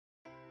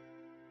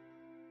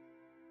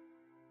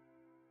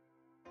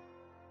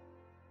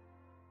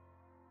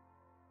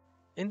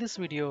In this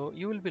video,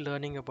 you will be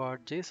learning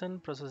about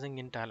JSON processing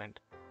in Talend.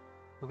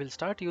 We will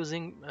start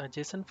using a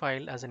JSON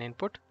file as an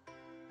input,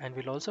 and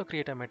we'll also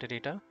create a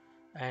metadata,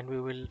 and we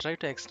will try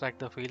to extract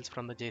the fields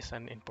from the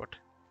JSON input.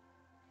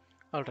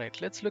 Alright,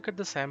 let's look at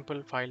the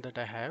sample file that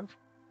I have.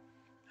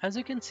 As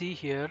you can see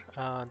here,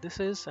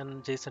 this is a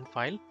JSON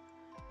file.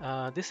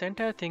 This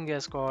entire thing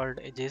is called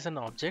a JSON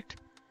object,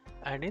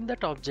 and in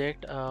that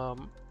object,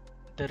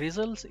 the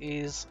results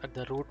is at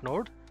the root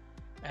node,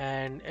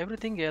 and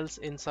everything else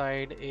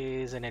inside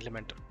is an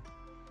element.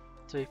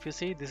 So if you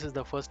see, this is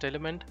the first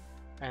element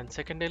and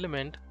second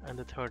element and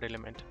the third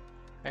element,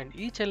 and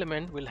each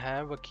element will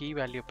have a key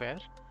value pair,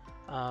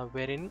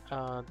 wherein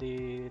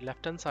the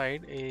left hand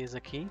side is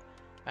a key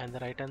and the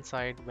right hand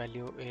side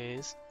value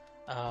is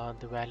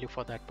the value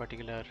for that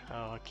particular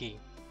key,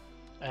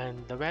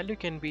 and the value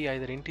can be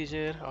either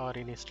integer or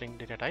any string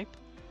data type.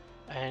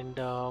 And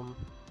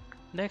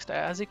next,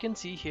 as you can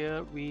see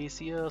here, we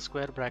see a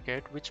square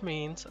bracket, which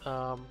means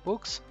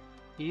books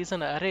is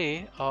an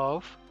array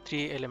of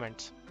 3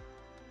 elements.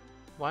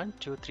 1,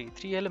 2, 3.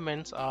 3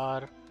 elements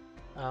are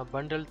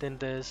bundled in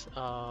this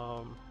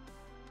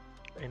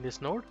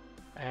node,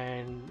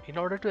 and in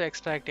order to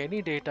extract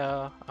any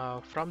data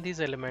from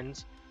these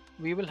elements,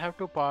 we will have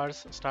to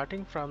parse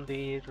starting from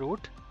the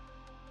root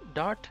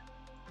dot,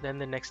 then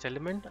the next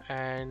element,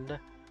 and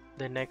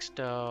the next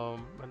the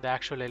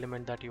actual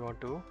element that you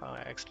want to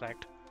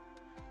extract.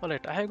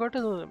 Alright, I have got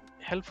a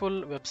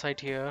helpful website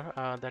here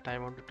that I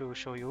wanted to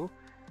show you.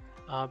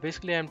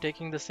 Basically, I'm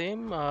taking the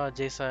same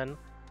JSON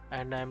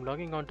and I'm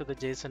logging on to the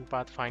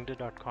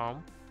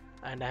JSONpathfinder.com,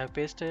 and I have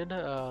pasted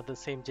the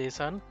same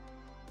JSON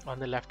on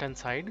the left hand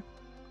side.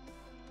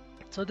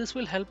 So this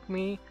will help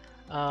me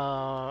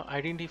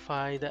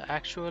identify the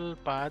actual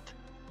path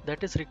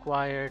that is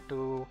required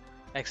to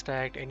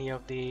extract any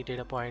of the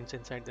data points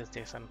inside this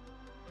JSON.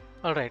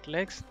 Alright,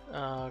 let's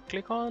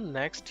click on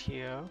next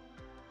here.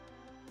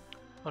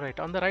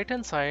 Alright, on the right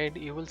hand side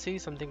you will see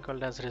something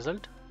called as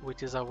result,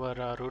 which is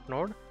our root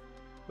node.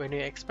 When you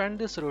expand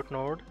this root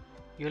node,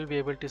 you will be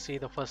able to see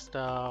the first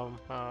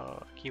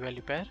key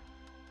value pair,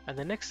 and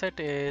the next set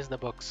is the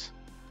books.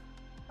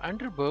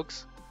 Under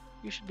books,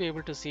 you should be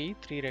able to see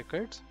 3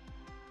 records,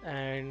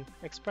 and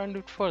expand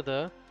it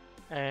further,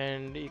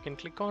 and you can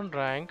click on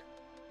rank,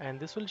 and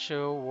this will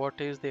show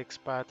what is the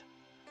XPath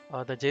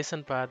or the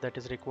JSON path that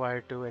is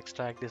required to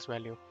extract this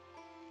value.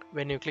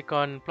 When you click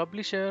on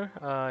publisher,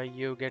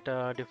 you get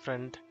a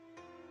different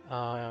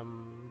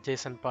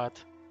JSON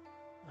path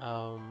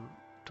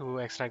to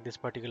extract these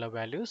particular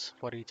values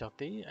for each of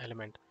the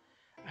element,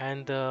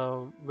 and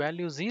the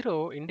value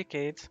 0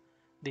 indicates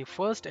the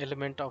first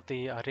element of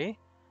the array,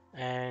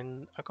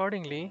 and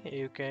accordingly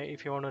you can,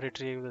 if you want to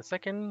retrieve the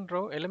second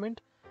row element,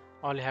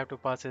 all you have to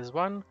pass is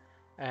 1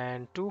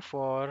 and 2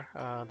 for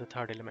the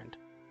third element.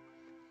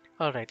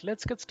 Alright,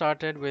 let's get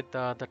started with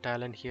the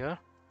Talend here.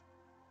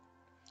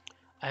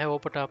 I have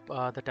opened up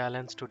the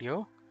Talend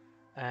Studio,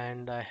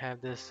 and I have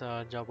this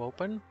job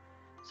open.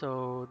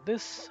 So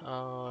this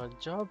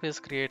job is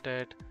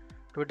created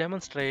to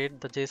demonstrate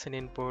the JSON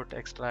input,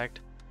 extract,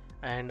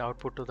 and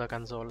output to the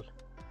console.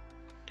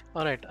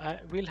 Alright,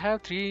 we'll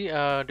have 3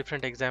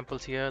 different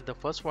examples here. The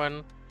first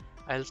one,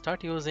 I'll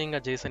start using a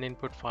JSON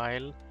input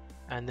file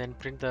and then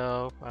print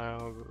the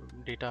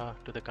data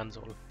to the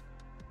console.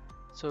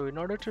 So in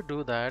order to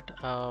do that,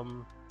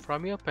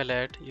 from your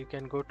palette, you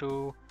can go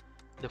to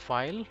the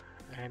file,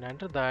 and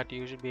under that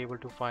you should be able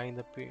to find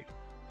the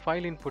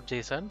file input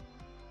JSON,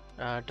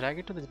 drag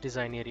it to the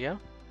design area,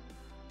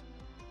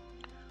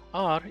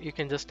 or you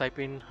can just type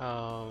in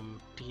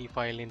t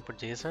file input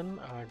JSON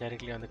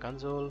directly on the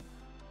console.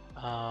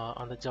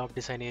 On the job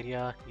design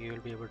area, you will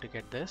be able to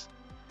get this.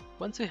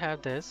 Once you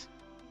have this,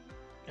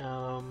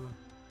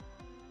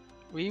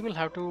 we will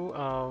have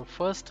to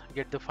first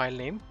get the file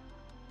name.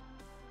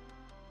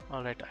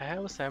 Alright, I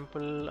have a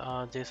sample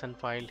JSON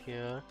file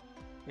here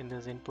in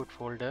this input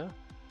folder.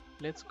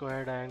 Let's go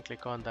ahead and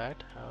click on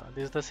that.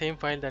 This is the same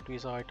file that we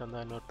saw it on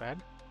the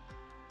notepad.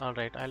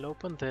 Alright, I'll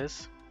open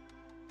this,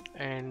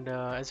 and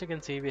as you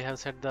can see, we have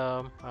set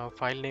the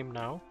file name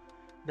now.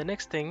 The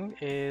next thing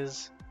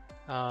is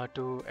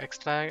to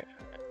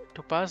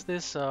pass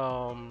this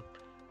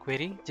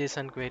query,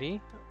 JSON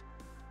query,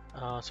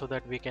 so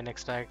that we can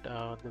extract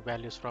the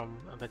values from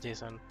the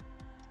JSON.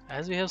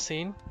 As we have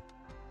seen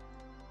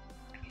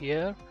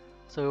here,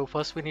 so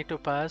first we need to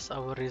pass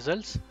our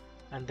results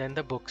and then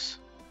the books,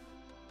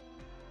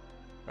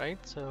 right?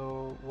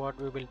 So what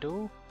we will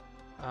do,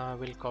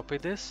 we'll copy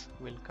this,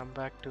 we'll come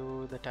back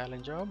to the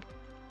Talend job,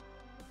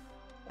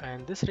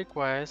 and this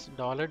requires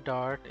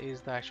 $.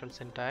 Is the actual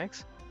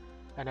syntax,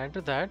 and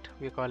under that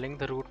we're calling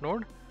the root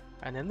node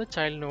and then the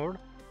child node,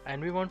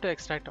 and we want to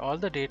extract all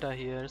the data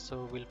here,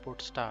 so we'll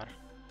put star,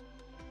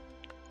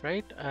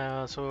 right?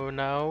 So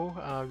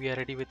now we are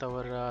ready with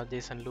our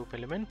JSON loop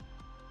element.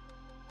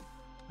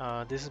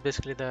 This is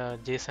basically the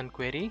JSON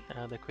query.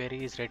 The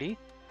query is ready,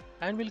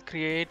 and we'll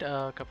create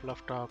a couple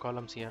of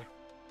columns here.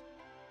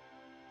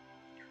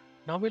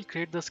 Now we'll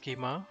create the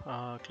schema.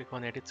 Click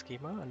on edit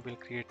schema, and we'll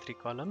create 3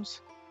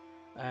 columns.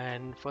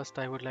 And first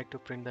I would like to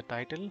print the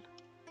title,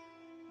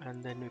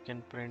 and then we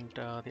can print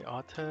the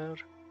author,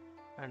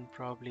 and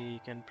probably you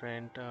can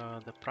print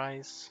the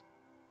price.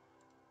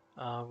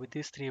 With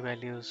these three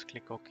values,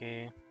 click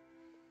OK.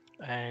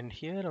 And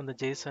here on the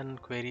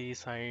JSON query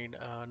side,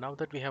 now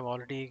that we have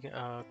already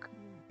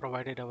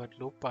provided our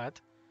loop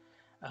path,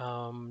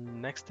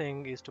 next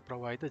thing is to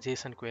provide the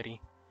JSON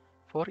query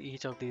for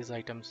each of these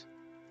items.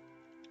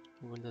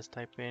 We'll just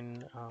type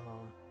in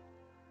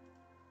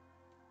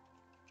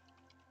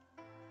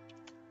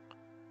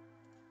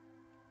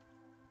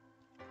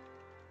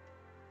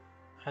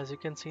as you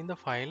can see in the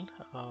file,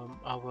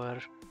 our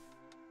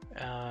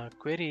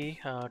query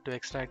to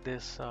extract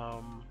these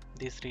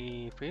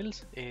three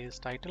fields is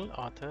title,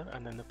 author,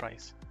 and then the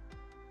price.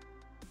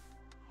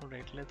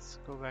 Alright, let's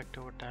go back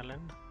to our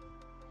Talend.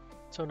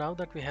 So now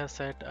that we have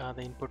set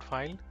the input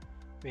file,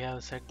 we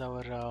have set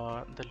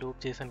our the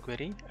loop JSON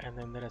query and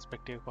then the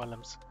respective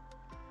columns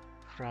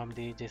from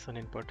the JSON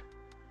input.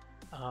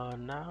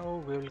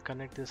 Now we will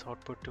connect this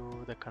output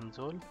to the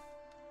console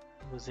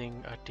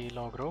using a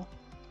TLOG row.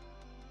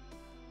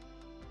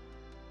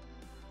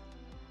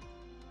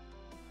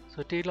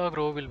 So TLOG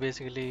row will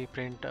basically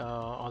print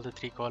all the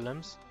three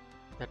columns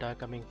that are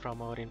coming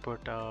from our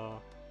input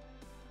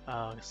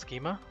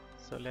schema.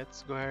 So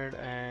let's go ahead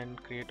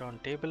and create on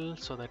table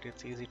so that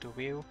it's easy to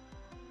view.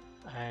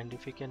 And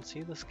if you can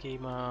see the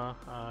schema,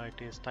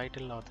 it is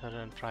title, author,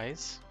 and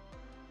price.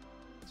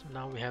 So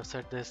now we have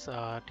set this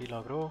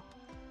TLOG row.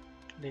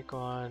 Click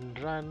on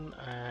run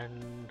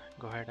and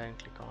go ahead and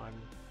click on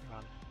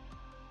run.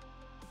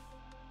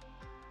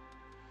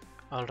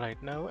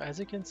 Alright, now as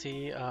you can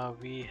see,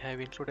 we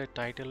have included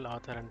title,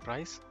 author, and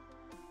price.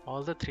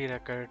 All the three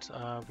records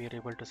we are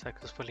able to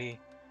successfully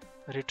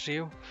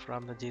retrieve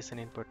from the JSON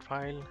input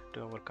file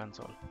to our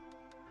console.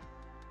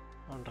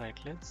 Alright,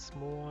 let's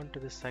move on to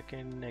the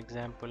second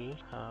example.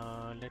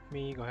 Let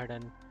me go ahead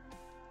and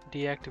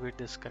deactivate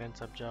this current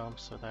subjob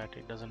so that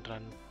it doesn't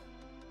run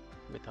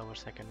with our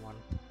second one.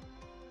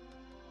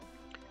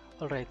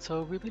 Alright,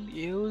 so we will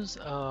use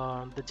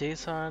the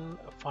JSON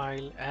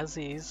file as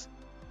is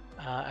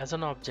as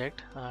an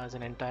object, as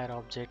an entire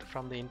object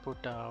from the input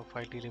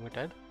file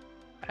delimited,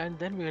 and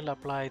then we will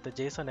apply the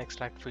JSON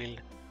extract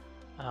field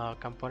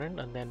component,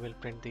 and then we'll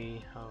print the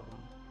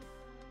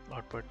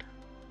output.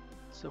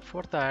 So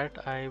for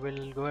that, I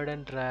will go ahead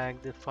and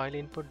drag the file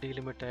input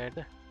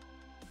delimited,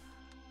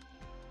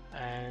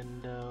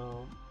 and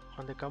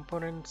on the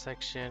component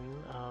section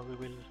we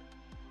will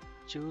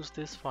choose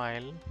this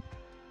file.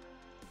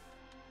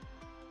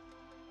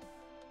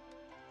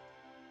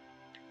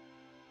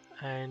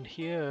 And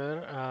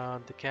here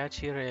the catch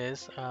here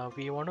is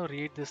we want to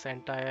read this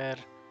entire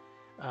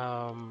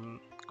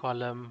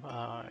column,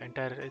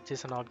 entire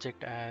JSON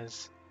object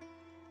as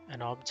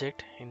an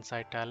object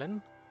inside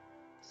Talend.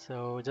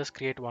 So just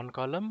create one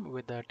column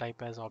with the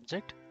type as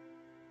object.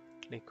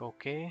 Click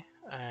OK.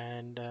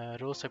 And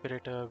row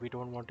separator, we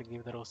don't want to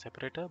give the row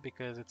separator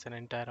because it's an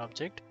entire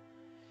object.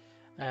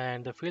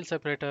 And the field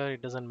separator,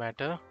 it doesn't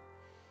matter.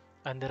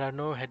 And there are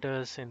no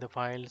headers in the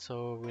file,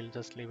 so we'll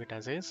just leave it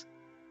as is.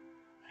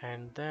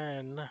 And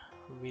then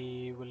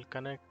we will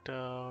connect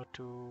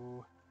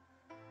to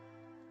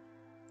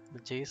the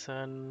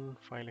JSON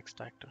file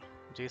extractor,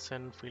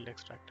 JSON field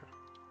extractor.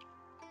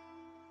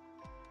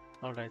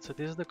 Alright, so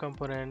this is the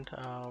component.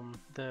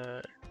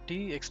 The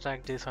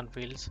extract JSON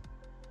fields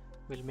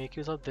will make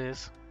use of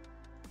this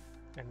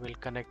and we'll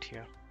connect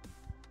here.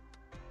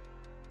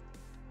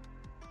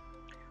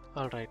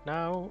 Alright,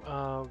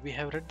 now we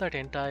have read that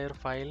entire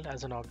file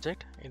as an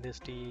object in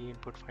this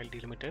input file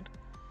delimited.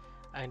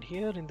 And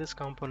here in this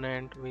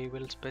component we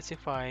will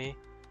specify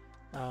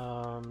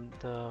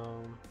the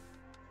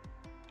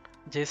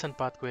JSON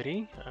path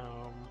query,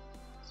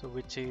 so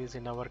which is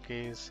in our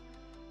case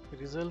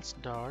results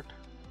dot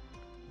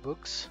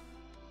books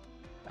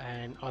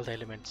and all the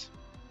elements,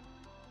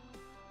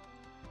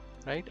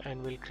 right?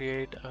 And we'll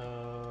create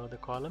the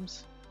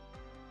columns.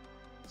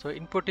 So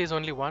input is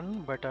only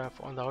one, but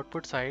on the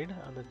output side,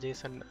 on the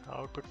JSON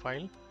output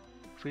file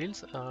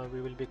fields, we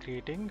will be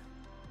creating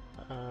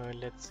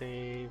let's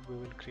say we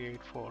will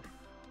create 4.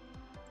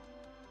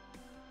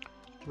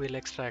 We'll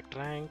extract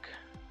rank,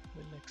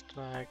 we'll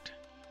extract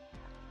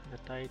the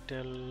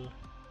title,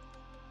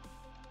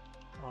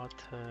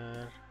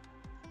 author,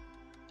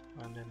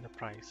 and then the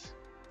price.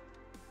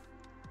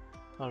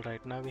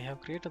 Alright, now we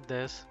have created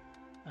this.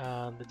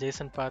 The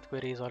JSON path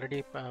query is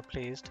already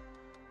placed.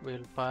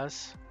 We'll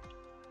pass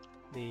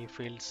the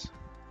fields.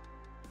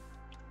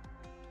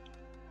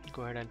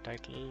 Go ahead and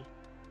title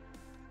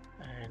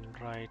and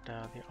write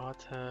the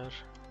author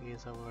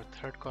is our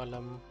third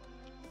column.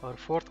 Our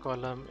fourth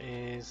column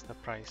is the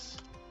price.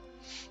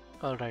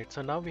 Alright,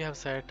 so now we have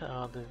set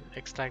the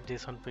extract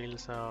JSON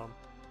fields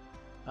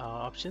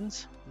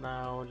options.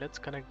 Now let's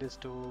connect this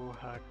to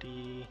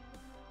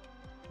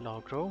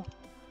TLOG row.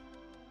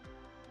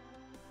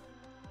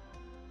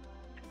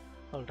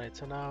 Alright,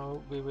 so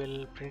now we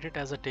will print it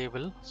as a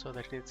table so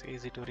that it's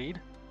easy to read.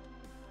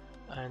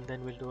 And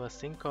then we'll do a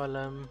sync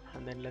column,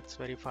 and then let's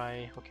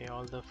verify, okay,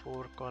 all the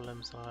 4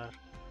 columns are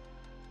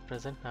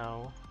present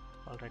now.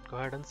 Alright, go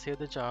ahead and save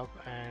the job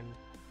and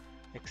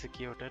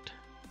execute it.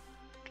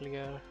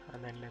 Clear,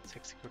 and then let's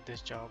execute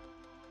this job.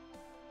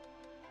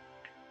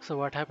 So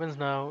what happens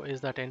now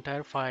is that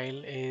entire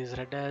file is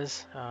read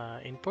as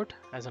input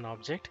as an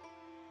object,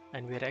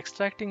 and we are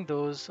extracting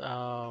those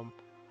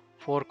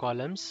 4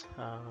 columns,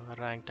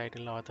 rank,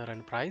 title, author,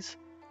 and price,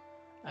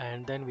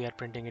 and then we are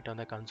printing it on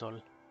the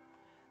console.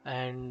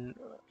 And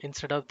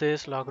instead of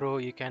this log row,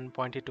 you can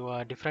point it to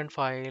a different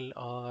file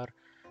or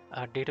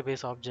a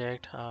database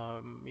object.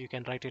 You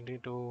can write it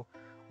into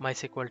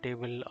MySQL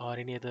table or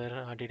any other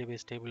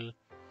database table.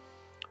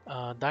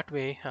 That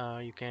way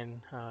you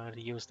can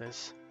reuse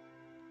this.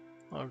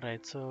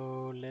 Alright,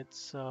 so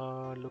let's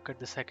look at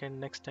the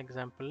next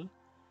example.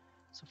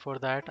 So for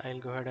that, I'll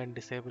go ahead and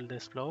disable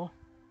this flow.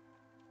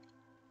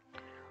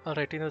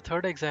 Alright, in the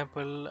third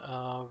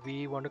example,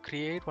 we want to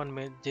create one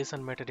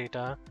JSON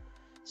metadata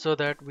so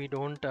that we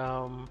don't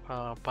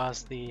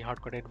pass the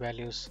hard-coded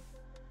values.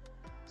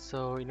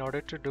 So in order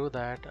to do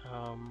that,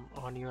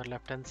 on your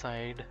left-hand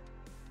side,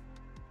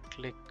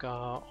 click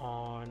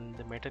on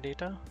the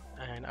metadata,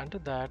 and under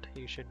that,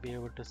 you should be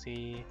able to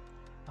see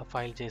a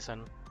file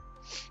JSON.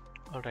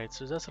 Alright,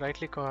 so just right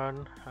click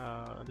on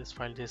this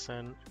file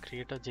JSON,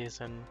 create a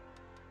JSON.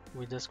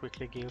 We just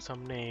quickly give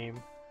some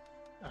name,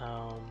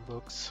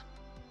 books,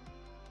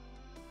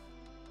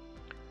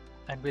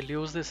 and we'll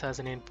use this as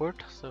an input.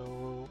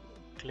 So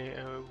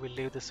we'll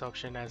leave this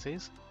option as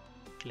is.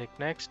 Click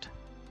next,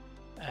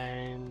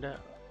 and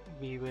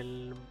we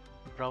will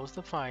browse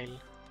the file.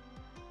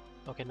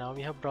 Okay, now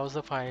we have browsed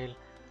the file,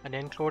 and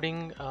encoding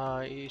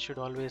you should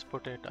always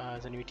put it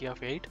as an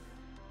UTF-8.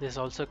 This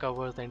also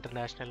covers the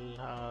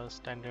international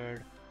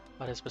standard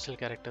or special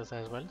characters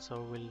as well,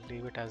 so we'll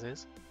leave it as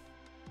is.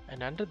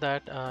 And under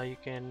that you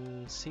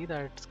can see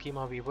that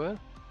schema viewer.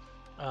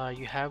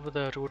 You have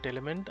the root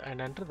element,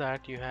 and under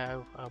that you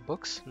have a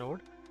books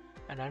node,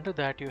 and under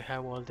that you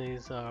have all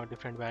these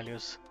different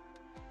values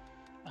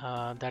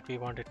that we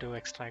wanted to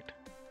extract.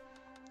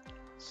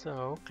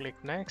 So click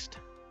next.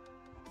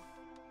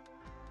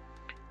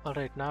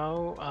 Alright,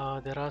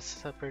 now there are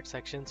separate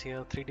sections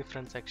here, 3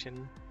 different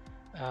sections.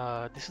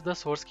 This is the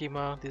source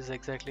schema. This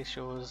exactly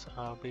shows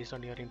based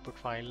on your input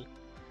file,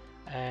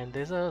 and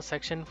there's a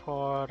section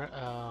for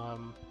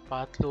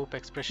path loop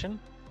expression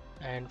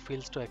and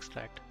fields to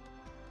extract.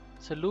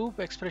 So loop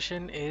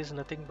expression is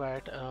nothing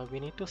but we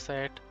need to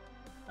set,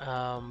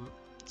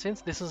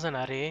 since this is an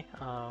array,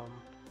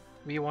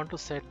 we want to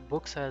set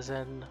books as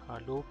an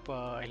loop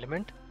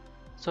element,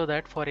 so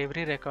that for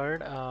every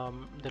record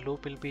the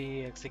loop will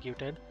be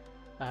executed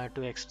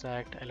to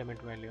extract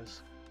element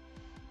values.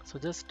 So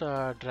just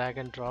drag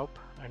and drop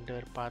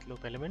under path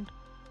loop element,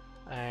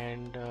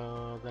 and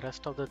the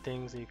rest of the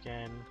things you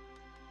can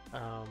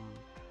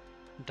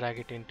drag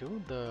it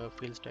into the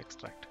fields to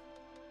extract.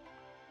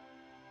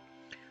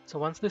 So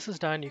once this is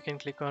done, you can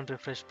click on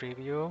refresh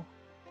preview,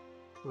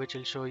 which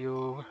will show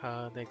you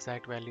the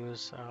exact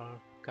values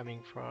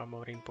coming from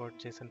our import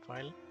JSON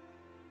file.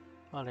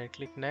 Alright,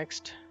 click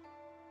next,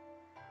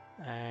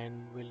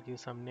 and we'll give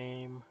some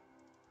name,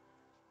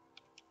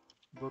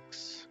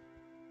 books,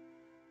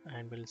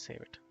 and we'll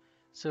save it.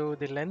 So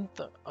the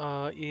length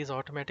is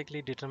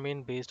automatically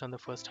determined based on the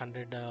first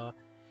 100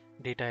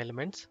 data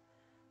elements,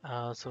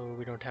 so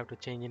we don't have to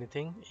change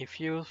anything. If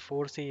you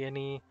foresee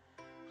any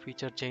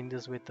feature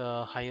changes with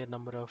a higher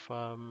number of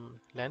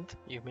length,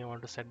 you may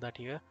want to set that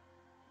here.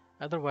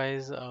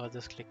 Otherwise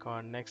just click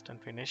on next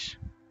and finish.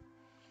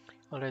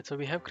 Alright, so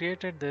we have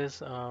created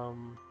this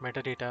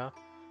metadata.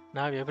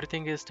 Now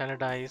everything is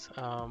standardized.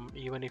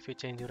 Even if you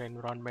change your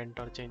environment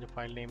or change a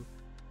file name,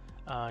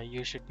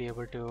 you should be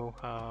able to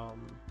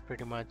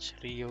pretty much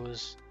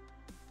reuse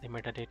the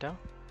metadata.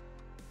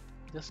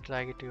 Just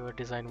drag it to your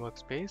design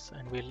workspace,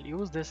 and we'll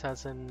use this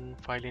as an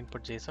file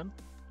input JSON.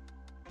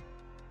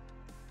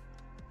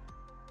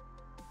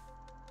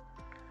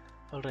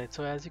 Alright,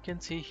 so as you can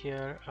see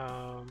here,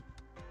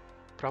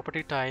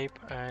 property type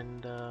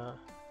and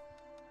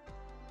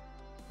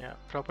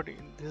property,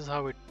 this is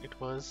how it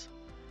was.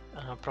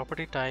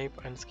 Property type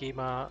and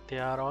schema, they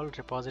are all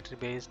repository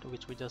based,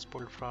 which we just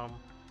pulled from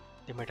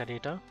the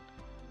metadata.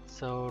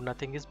 So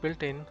nothing is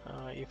built in.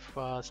 If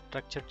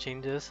structure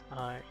changes,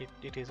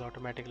 it is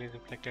automatically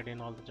reflected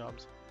in all the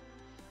jobs.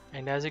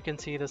 And as you can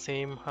see, the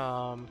same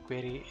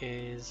query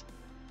is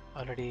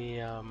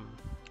already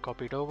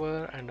copied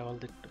over, and all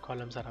the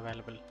columns are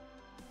available.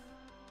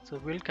 So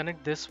we'll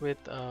connect this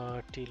with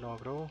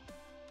TLOG Row.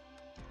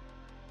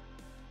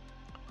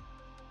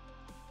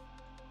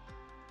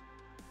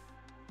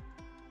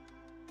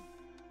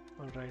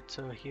 Alright,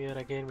 so here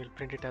again we'll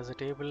print it as a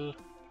table.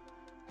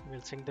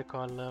 We'll sync the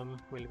column,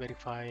 we'll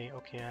verify,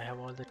 okay, I have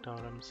all the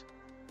columns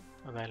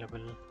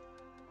available.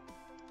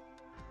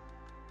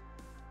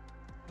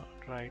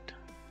 Alright,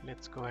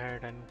 let's go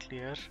ahead and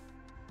clear.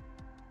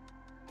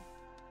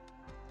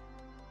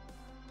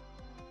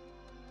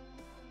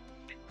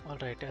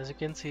 Alright, as you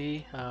can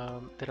see,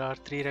 there are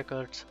 3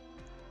 records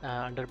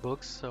under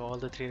books, so all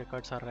the 3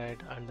 records are read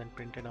and then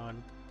printed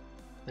on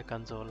the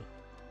console.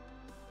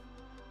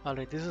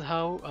 Alright, this is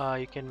how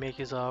you can make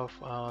use of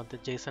the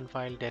JSON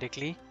file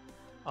directly,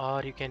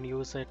 or you can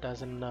use it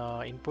as an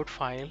input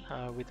file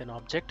with an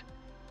object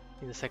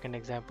in the second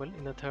example.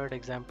 In the third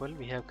example,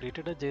 we have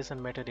created a JSON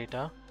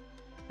metadata,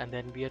 and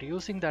then we are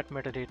using that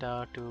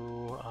metadata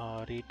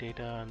to read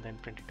data and then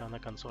print it on the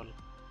console.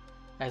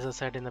 As I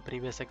said in the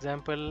previous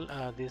example,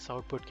 this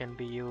output can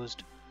be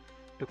used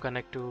to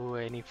connect to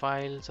any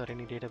files or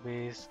any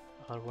database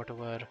or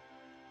whatever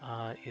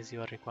is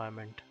your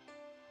requirement.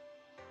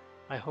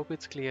 I hope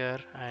it's clear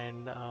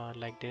and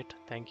liked it.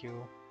 Thank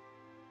you.